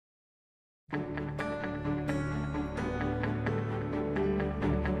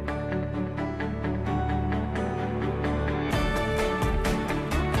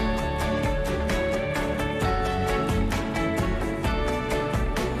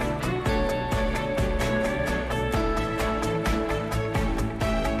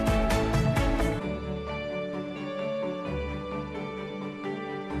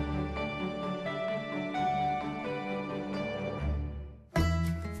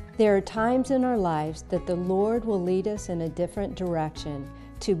There are times in our lives that the Lord will lead us in a different direction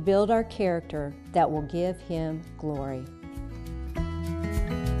to build our character that will give Him glory.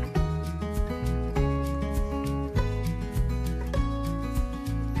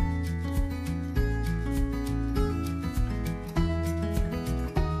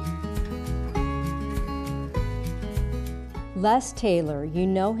 Les Taylor, you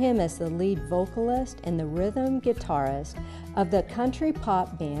know him as the lead vocalist and the rhythm guitarist of the country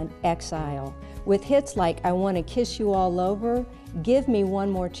pop band Exile, with hits like I Want to Kiss You All Over, Give Me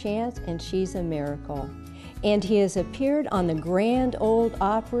One More Chance, and She's a Miracle. And he has appeared on the Grand Ole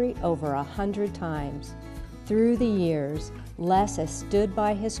Opry over 100 times. Through the years, Les has stood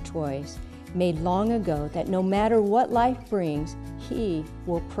by his choice, made long ago that no matter what life brings, he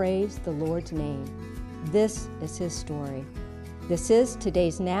will praise the Lord's name. This is his story. This is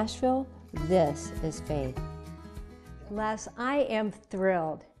today's Nashville. This is faith. Les, I am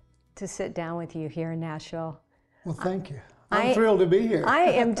thrilled to sit down with you here in Nashville. Well, thank you. I'm thrilled to be here.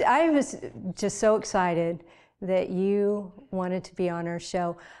 I was just so excited that you wanted to be on our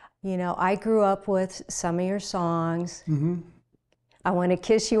show. You know, I grew up with some of your songs. Mm-hmm. I Want to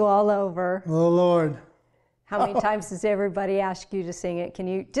Kiss You All Over. Oh, Lord. How many times does everybody ask you to sing it? Can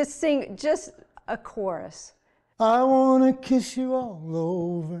you just sing just a chorus? I want to kiss you all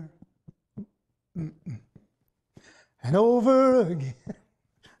over. Mm-mm. And over again.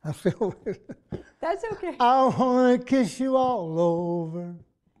 I feel it. That's okay. I want to kiss you all over.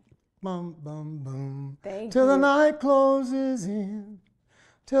 Bum, bum, bum. Thank Till you. the night closes in.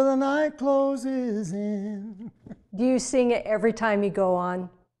 Till the night closes in. Do you sing it every time you go on?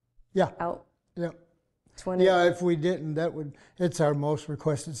 Yeah. Out? Yeah. Yeah, if we didn't, it's our most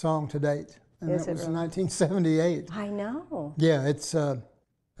requested song to date. And Is that it was really? 1978. I know. Yeah, it's,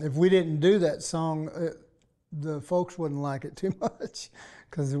 if we didn't do that song, the folks wouldn't like it too much.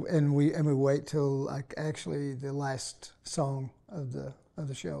 And we wait till like actually the last song of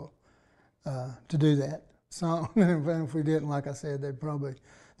the show to do that song. And if we didn't, like I said, they'd probably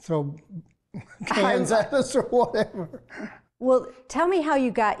throw cans at us or whatever. Well, tell me how you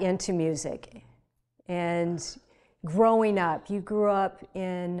got into music and growing up. You grew up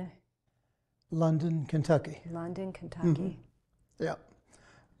in London, Kentucky. London, Kentucky. Mm-hmm. Yeah.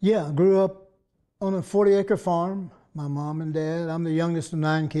 Yeah, I grew up on a 40-acre farm. My mom and dad, I'm the youngest of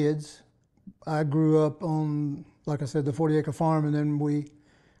 9 kids. I grew up on, like I said, the 40-acre farm, and then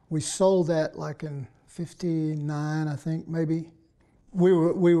we sold that like in 59, I think, maybe. We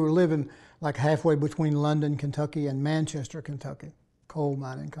were living like halfway between London, Kentucky and Manchester, Kentucky, coal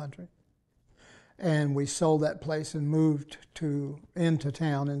mining country. And we sold that place and moved into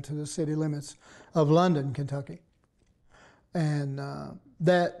town, into the city limits of London, Kentucky. And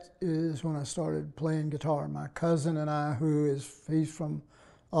that is when I started playing guitar. My cousin and I, he's from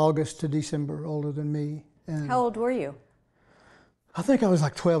August to December, older than me. And How old were you? I think I was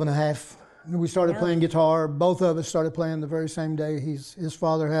like 12 and a half. We started playing guitar. Both of us started playing the very same day. His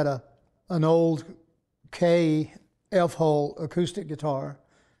father had an old K F-hole acoustic guitar,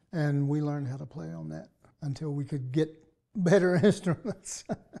 and we learned how to play on that until we could get better instruments.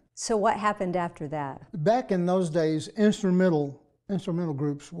 So what happened after that? Back in those days, instrumental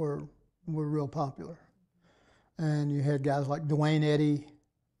groups were real popular. And you had guys like Dwayne Eddy,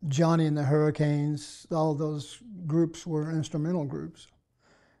 Johnny and the Hurricanes. All those groups were instrumental groups.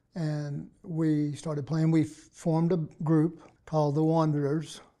 And we started playing. We formed a group called the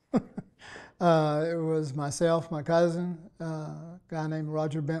Wanderers. It was myself, my cousin, a guy named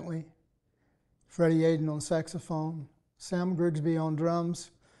Roger Bentley, Freddie Aiden on saxophone, Sam Grigsby on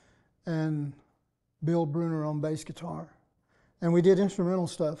drums, and Bill Bruner on bass guitar. And we did instrumental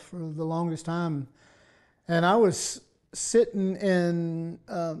stuff for the longest time. And I was sitting in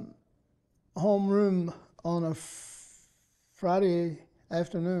homeroom on a Friday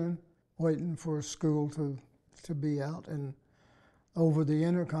afternoon waiting for school to be out, and over the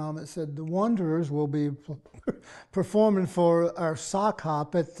intercom it said, the Wanderers will be performing for our sock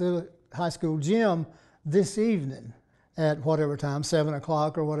hop at the high school gym this evening at whatever time, 7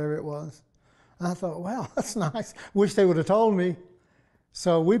 o'clock or whatever it was. And I thought, wow, that's nice. Wish they would have told me.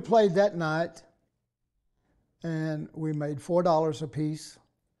 So we played that night, and we made $4 a piece.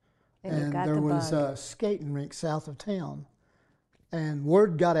 And there was a skating rink south of town. And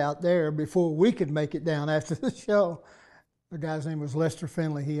word got out there before we could make it down after the show. The guy's name was Lester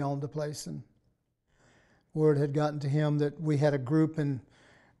Finley. He owned the place, and word had gotten to him that we had a group, and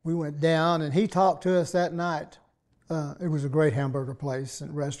we went down, and he talked to us that night. It was a great hamburger place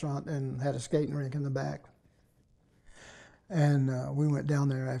and restaurant, and had a skating rink in the back. And we went down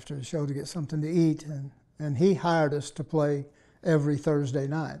there after the show to get something to eat, and he hired us to play every Thursday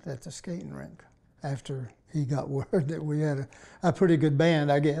night at the skating rink after he got word that we had a pretty good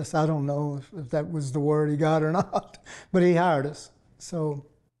band, I guess. I don't know if that was the word he got or not, but he hired us. So,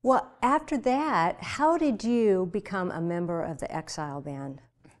 well, after that, how did you become a member of the Exile band?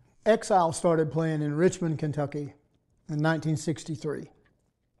 Exile started playing in Richmond, Kentucky in 1963.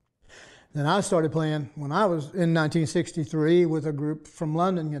 Then I started playing when I was in 1963 with a group from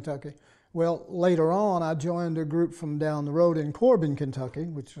London, Kentucky. Well, later on, I joined a group from down the road in Corbin, Kentucky,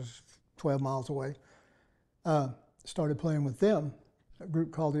 which was 12 miles away. Started playing with them, a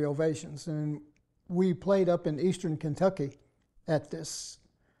group called the Ovations. And we played up in eastern Kentucky at this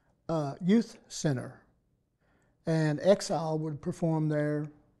youth center. And Exile would perform there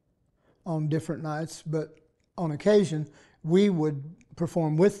on different nights, but on occasion, we would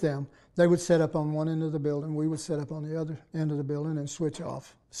perform with them. They would set up on one end of the building, we would set up on the other end of the building and switch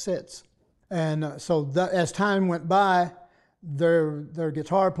off sets. And so as time went by, their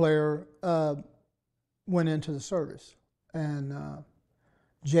guitar player went into the service. And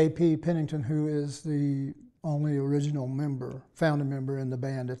J.P. Pennington, who is the only original member, founding member in the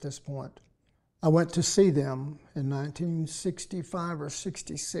band at this point. I went to see them in 1965 or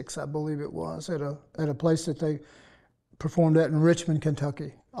 66, I believe it was, at a place that they performed at in Richmond,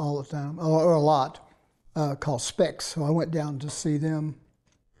 Kentucky all the time, or a lot, called Specs. So I went down to see them.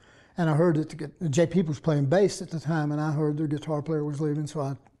 And I heard that J.P. was playing bass at the time, and I heard their guitar player was leaving, so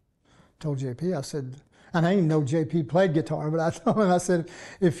I told J.P., I said, and I didn't know J.P. played guitar, but I told him, I said,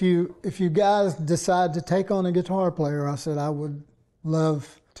 if you guys decide to take on a guitar player, I said, I would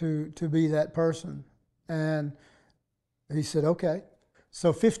love to be that person. And he said, okay.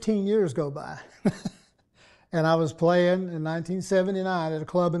 So 15 years go by, and I was playing in 1979 at a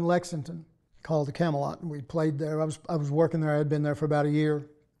club in Lexington called the Camelot, and we played there. I was working there. I had been there for about a year.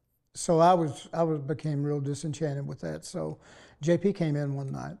 So I became real disenchanted with that. So JP came in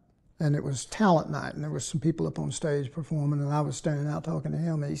one night, and it was talent night, and there was some people up on stage performing, and I was standing out talking to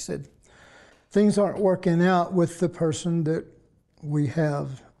him, and he said, things aren't working out with the person that we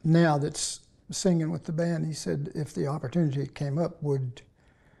have now that's singing with the band. He said, if the opportunity came up, would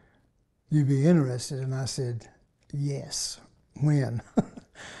you be interested? And I said, yes. When?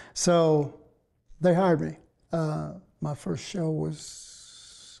 So they hired me. My first show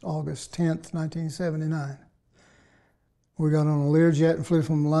was August 10th, 1979. We got on a Learjet and flew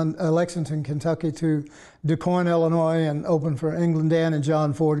from Lexington, Kentucky to DuQuoin, Illinois, and opened for England Dan and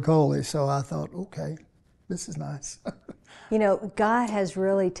John Ford Coley. So I thought, okay, this is nice. You know, God has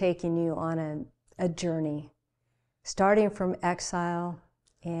really taken you on a journey, starting from Exile,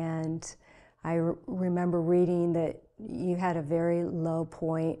 and I remember reading that you had a very low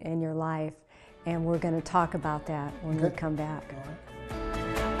point in your life, and we're going to talk about that when we come back. All right.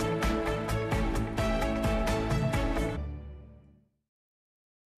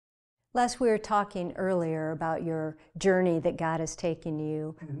 Les, we were talking earlier about your journey that God has taken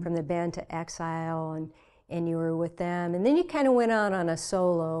you from the band to Exile, and you were with them, and then you kind of went out on a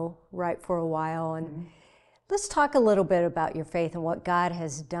solo right for a while. And let's talk a little bit about your faith and what God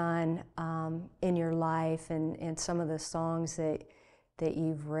has done in your life, and some of the songs that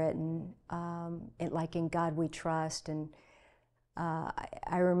you've written, like In God We Trust. And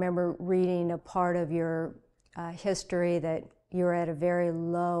I remember reading a part of your history that you were at a very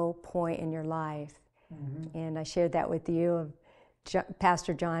low point in your life, and I shared that with you of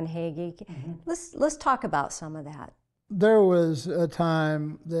Pastor John Hagee. Let's talk about some of that. There was a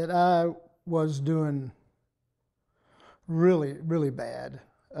time that I was doing really, really bad.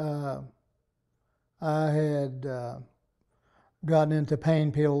 I had gotten into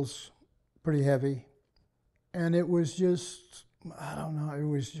pain pills pretty heavy, and it was just, I don't know, it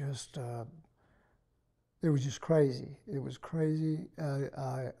was just crazy. It was crazy.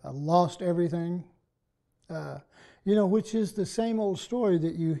 I lost everything, you know, which is the same old story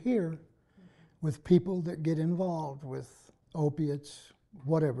that you hear with people that get involved with opiates,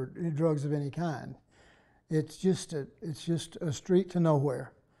 whatever, drugs of any kind. It's just a street to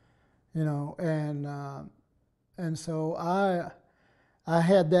nowhere, you know. And so I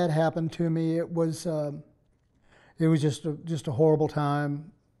had that happen to me. It was just a horrible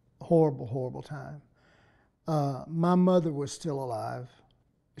time, horrible time. My mother was still alive,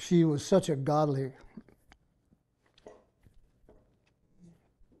 she was such a godly,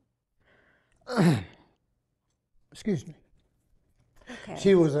 excuse me. Okay.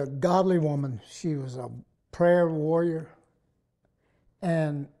 She was a godly woman. She was a prayer warrior.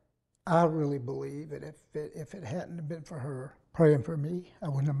 And I really believe that if it hadn't been for her praying for me, I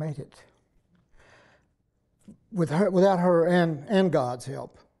wouldn't have made it. Without her and God's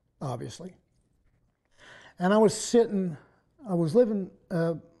help, obviously. And I had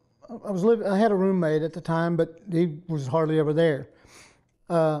a roommate at the time, but he was hardly ever there.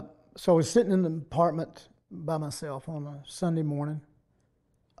 So I was sitting in the apartment by myself on a Sunday morning.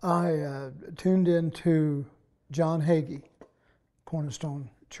 I tuned into John Hagee, Cornerstone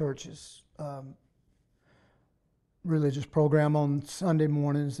Church's religious program on Sunday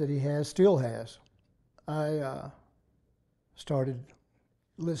mornings that he still has. I started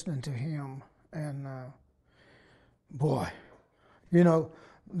listening to him, and boy, you know,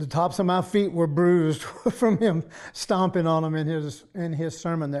 the tops of my feet were bruised from him stomping on them in his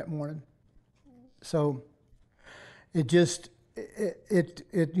sermon that morning. So it just,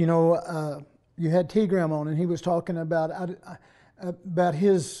 you know, you had T. Graham on, and he was talking about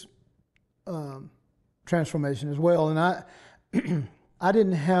his transformation as well. And I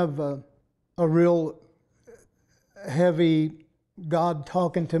didn't have a real heavy God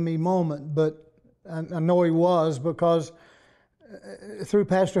talking to me moment, but I know he was, because through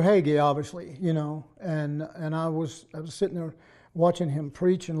Pastor Hagee, obviously, you know, and I was sitting there watching him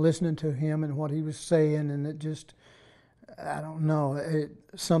preach and listening to him and what he was saying, and it just, I don't know,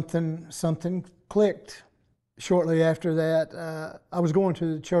 something clicked. Shortly after that, I was going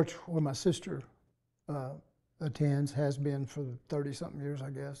to the church where my sister attends, has been for 30-something years, I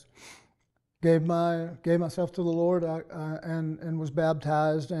guess. Gave myself to the Lord and was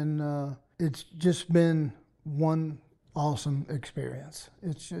baptized, and it's just been one awesome experience.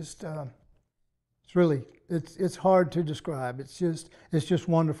 It's just it's hard to describe. It's just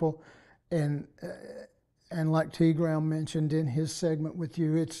wonderful, and like T. Graham mentioned in his segment with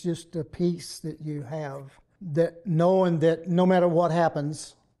you, it's just a peace that you have, that knowing that no matter what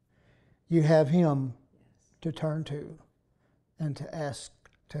happens, you have Him to turn to and to ask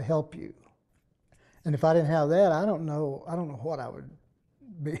to help you. And if I didn't have that, I don't know what I would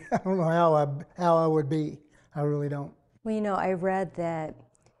be. I don't know how I would be. I really don't. Well, you know, I read that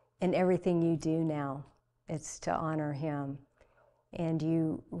in everything you do now, it's to honor Him. And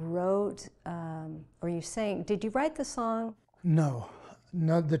you wrote, or you sang, did you write the song? No,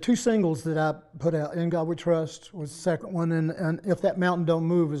 the two singles that I put out, In God We Trust was the second one, and If That Mountain Don't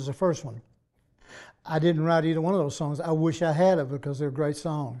Move is the first one. I didn't write either one of those songs. I wish I had, because they're great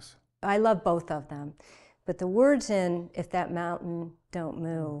songs. I love both of them. But the words in If That Mountain Don't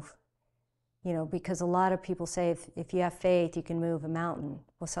Move, you know, because a lot of people say if you have faith, you can move a mountain.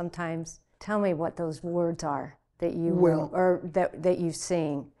 Well, sometimes, tell me what those words are that you that you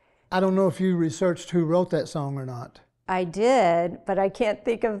sing. I don't know if you researched who wrote that song or not. I did, but I can't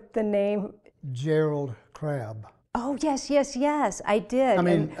think of the name. Gerald Crabb. Oh, yes, I did. I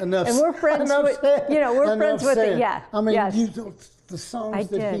mean, enough. And we're friends with, you know, we're friends with it, yeah. I mean, yes. The songs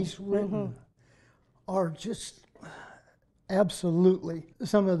that he's written are just absolutely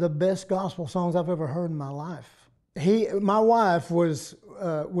some of the best gospel songs I've ever heard in my life. My wife was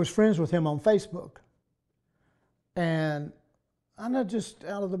friends with him on Facebook, and I know, just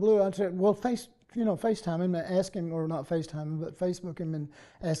out of the blue, I said, well, FaceTime him and ask him, or not FaceTime him, but Facebook him and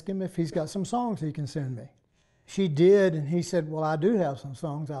ask him if he's got some songs he can send me. She did, and he said, well, I do have some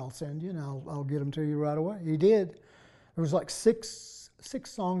songs I'll send you, and I'll get them to you right away. He did. There was like six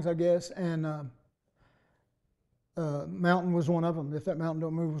songs, I guess, and Mountain was one of them. If That Mountain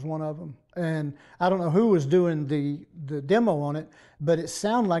Don't Move was one of them. And I don't know who was doing the demo on it, but it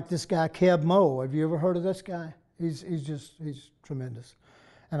sounded like this guy, Keb Mo. Have you ever heard of this guy? He's tremendous.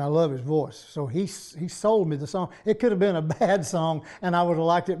 And I love his voice. So he sold me the song. It could have been a bad song, and I would have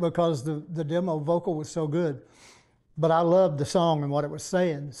liked it because the demo vocal was so good. But I loved the song and what it was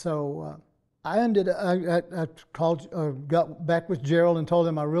saying. So I got back with Gerald and told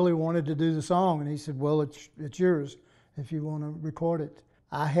him I really wanted to do the song. And he said, well, it's yours if you want to record it.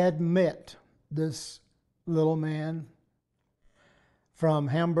 I had met this little man from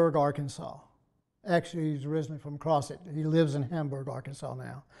Hamburg, Arkansas. Actually, he's originally from Crossett. He lives in Hamburg, Arkansas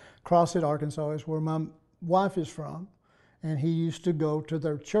now. Crossett, Arkansas is where my wife is from, and he used to go to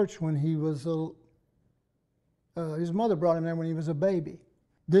their church when he was his mother brought him there when he was a baby.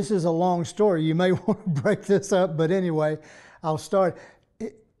 This is a long story. You may want to break this up, but anyway, I'll start.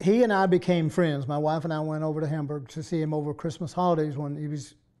 He and I became friends. My wife and I went over to Hamburg to see him over Christmas holidays when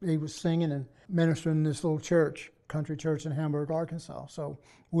he was singing and ministering in this little church country church in Hamburg, Arkansas. So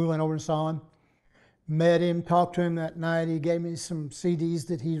we went over and saw him, met him, talked to him that night. He gave me some CDs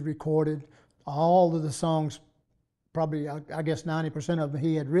that he recorded. All of the songs, probably, I guess 90% of them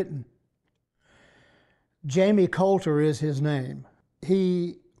he had written. Jamie Coulter is his name.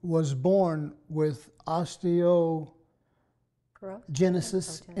 He was born with osteogenesis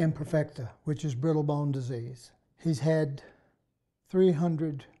imperfecta, which is brittle bone disease. He's had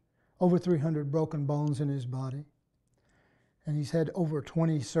over 300 broken bones in his body, and he's had over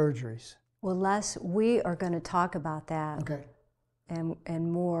 20 surgeries. Well, Les, we are going to talk about that. Okay.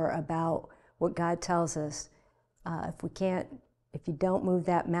 And more about what God tells us. If you don't move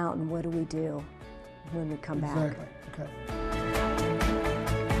that mountain, what do we do when we come back? Exactly. Okay.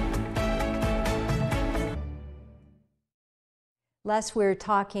 Les, we're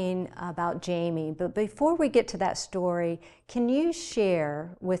talking about Jamie, but before we get to that story, can you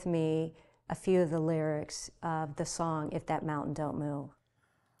share with me a few of the lyrics of the song, If That Mountain Don't Move?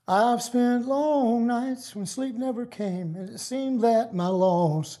 I've spent long nights when sleep never came, and it seemed that my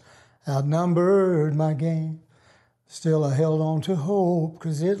loss outnumbered my gain. Still I held on to hope,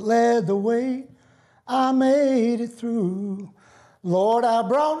 'cause it led the way. I made it through. Lord, I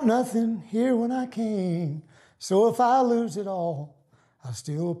brought nothing here when I came. So if I lose it all, I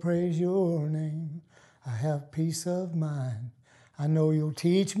still praise your name. I have peace of mind. I know you'll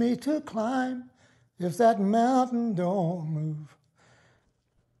teach me to climb if that mountain don't move.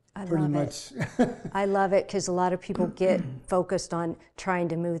 I Pretty love much. it. I love it because a lot of people get focused on trying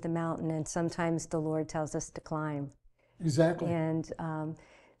to move the mountain, and sometimes the Lord tells us to climb. Exactly. And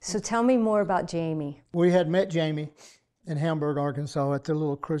so tell me more about Jamie. We had met Jamie in Hamburg, Arkansas at the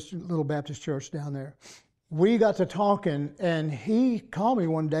little Baptist church down there. We got to talking, and he called me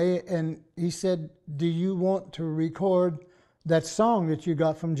one day and he said, do you want to record that song that you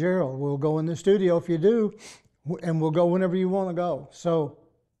got from Gerald? We'll go in the studio if you do, and we'll go whenever you want to go. So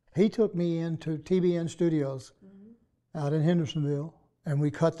he took me into TBN Studios out in Hendersonville, and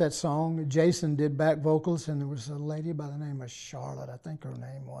we cut that song. Jason did back vocals, and there was a lady by the name of Charlotte, I think her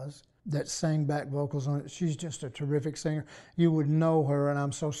name was, that sang back vocals on it. She's just a terrific singer. You would know her, and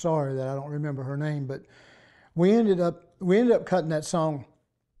I'm so sorry that I don't remember her name, but we ended up cutting that song.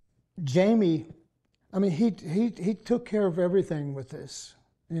 Jamie, I mean, he took care of everything with this,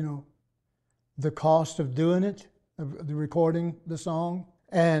 you know, the cost of doing it, of the recording the song,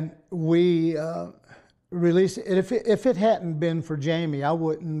 and we released it. If it hadn't been for Jamie, I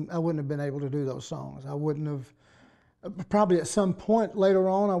wouldn't have been able to do those songs. I wouldn't have. Probably at some point later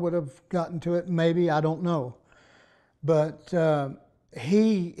on, I would have gotten to it. Maybe, I don't know, but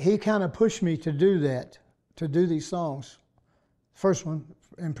he kind of pushed me to do that. To do these songs. First one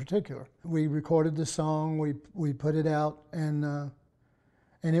in particular. We recorded the song, we put it out, and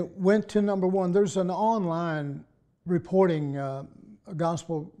it went to #1. There's an online reporting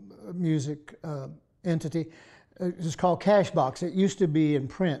gospel music entity. It's called Cashbox. It used to be in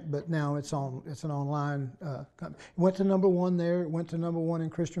print, but now it's an online company. It went to #1 there, it went to #1 in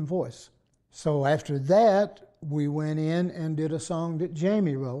Christian Voice. So after that, we went in and did a song that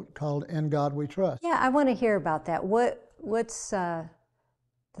Jamie wrote called In God We Trust. Yeah, I want to hear about that. What's the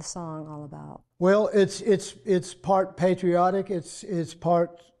song all about? Well, it's part patriotic, it's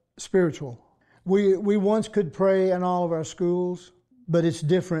part spiritual. We once could pray in all of our schools, but it's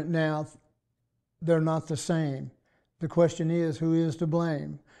different now. They're not the same. The question is, who is to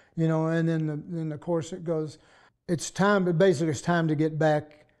blame? You know, and then the chorus it goes, it's time to get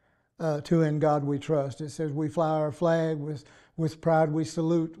back to In God We Trust. It says, we fly our flag, with pride we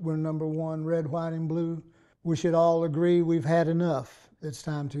salute. We're #1, red, white, and blue. We should all agree we've had enough. It's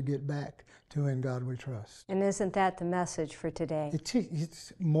time to get back to In God We Trust. And isn't that the message for today?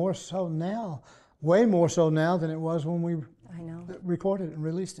 It's more so now, way more so now than it was when we recorded it and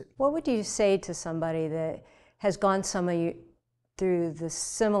released it. What would you say to somebody that has gone through the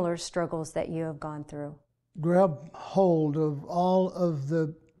similar struggles that you have gone through? Grab hold of all of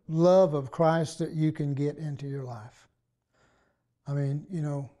the love of Christ that you can get into your life. I mean, you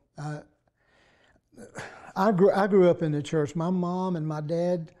know, I grew up in the church. My mom and my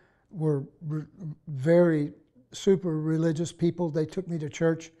dad were very super religious people. They took me to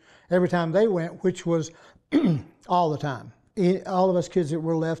church every time they went, which was all the time. All of us kids that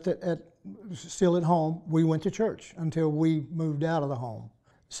were left still at home, we went to church until we moved out of the home.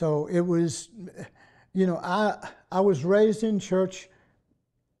 So it was, you know, I was raised in church,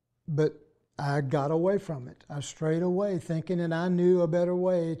 but I got away from it. I strayed away thinking that I knew a better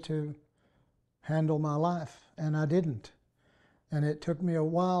way to handle my life, and I didn't. And it took me a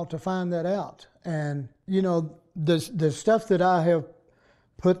while to find that out. And, you know, the stuff that I have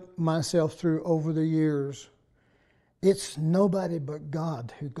put myself through over the years It's nobody but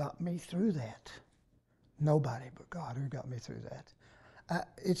God who got me through that. Nobody but God who got me through that.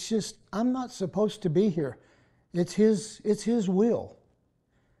 It's just, I'm not supposed to be here. It's His will,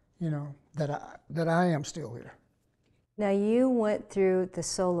 you know, that I am still here. Now you went through the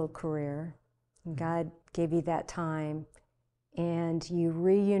solo career. God gave you that time, and you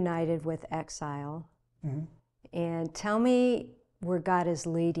reunited with Exile. Mm-hmm. And tell me where God is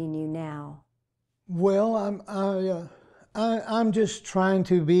leading you now. Well, I'm just trying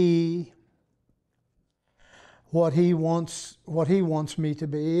to be what He wants me to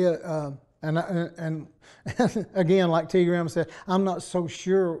be, and again, like T. Graham said, I'm not so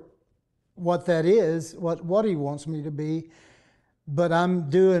sure what that is, what He wants me to be, but I'm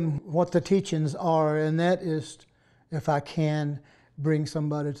doing what the teachings are, and that is, if I can bring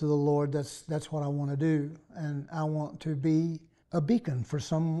somebody to the Lord, that's what I want to do, and I want to be a beacon for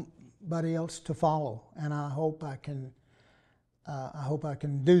somebody else to follow, and I hope I can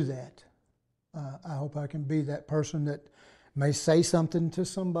do that. I hope I can be that person that may say something to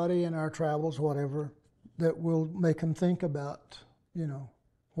somebody in our travels, whatever, that will make them think about, you know,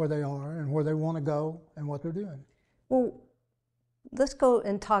 where they are and where they want to go and what they're doing. Well, let's go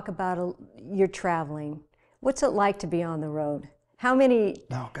and talk about your traveling. What's it like to be on the road? How many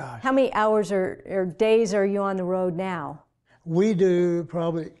hours or days are you on the road now? We do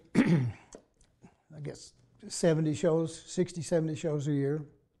probably, I guess, 70 shows, 60, 70 shows a year.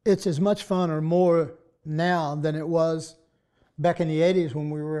 It's as much fun or more now than it was back in the 80s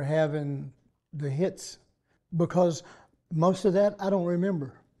when we were having the hits, because most of that I don't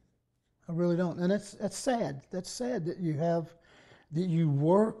remember. I really don't, and that's sad. That's sad that you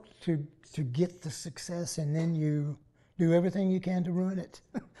work to get the success and then you do everything you can to ruin it.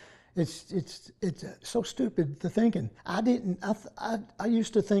 It's so stupid, the thinking. I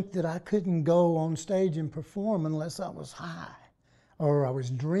used to think that I couldn't go on stage and perform unless I was high or I was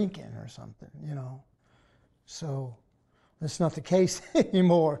drinking or something, you know. So that's not the case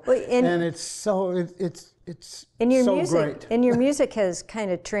anymore. Well, and it's so great. And your music has kind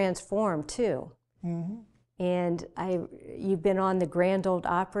of transformed too. Mm-hmm. And you've been on the Grand Ole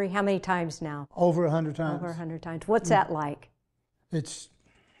Opry how many times now? Over 100 times. Over 100 times. What's that like? It's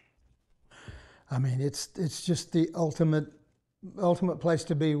just the ultimate place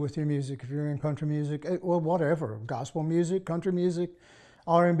to be with your music. If you're in country music, well, whatever, gospel music, country music,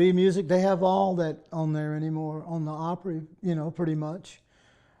 R&B music, they have all that on there anymore, on the Opry, you know, pretty much.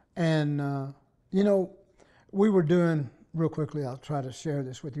 And, you know, we were doing, real quickly, I'll try to share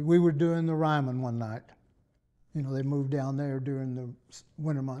this with you. We were doing the Ryman one night. You know, they moved down there during the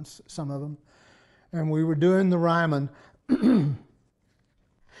winter months, some of them. And we were doing the Ryman. And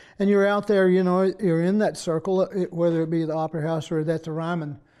you're out there, you know, you're in that circle, whether it be the Opera House or at the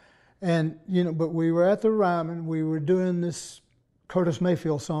Ryman. And, you know, but we were at the Ryman, we were doing this Curtis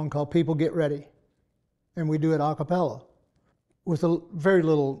Mayfield song called People Get Ready. And we do it a cappella with a very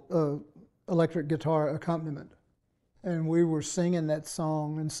little electric guitar accompaniment. And we were singing that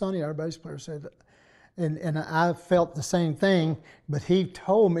song, and Sonny, our bass player, said, and I felt the same thing, but he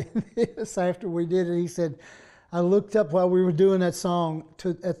told me this after we did it. He said, I looked up while we were doing that song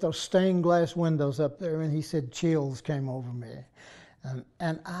at those stained glass windows up there, and he said chills came over me.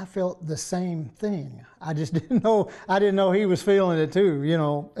 And I felt the same thing. I just didn't know he was feeling it too, you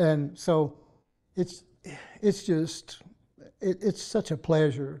know. And so it's such a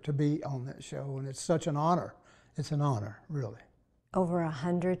pleasure to be on that show, and it's such an honor. It's an honor, really. Over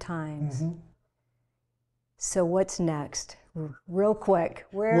 100 times. Mm-hmm. So what's next? Real quick.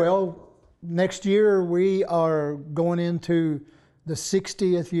 Well, next year we are going into the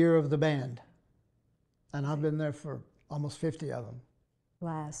 60th year of the band. And I've been there for almost 50 of them.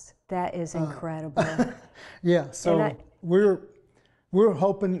 Les, that is incredible. Yeah, so we're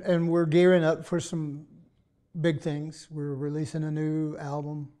hoping and we're gearing up for some big things. We're releasing a new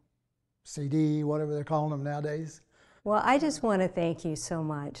album, CD, whatever they're calling them nowadays. Well, I just want to thank you so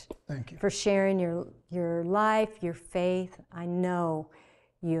much. Thank you. For sharing your life, your faith. I know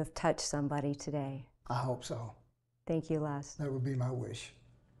you have touched somebody today. I hope so. Thank you, Les. That would be my wish.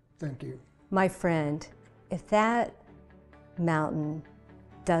 Thank you. My friend, if that mountain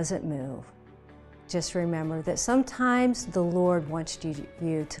doesn't move, just remember that sometimes the Lord wants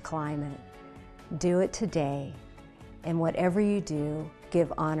you to climb it. Do it today, and whatever you do,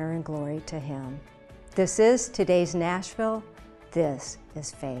 give honor and glory to Him. This is today's Nashville. This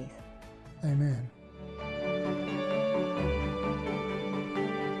is faith. Amen.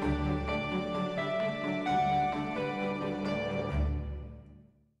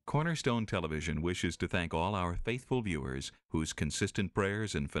 Cornerstone Television wishes to thank all our faithful viewers whose consistent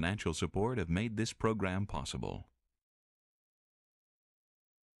prayers and financial support have made this program possible.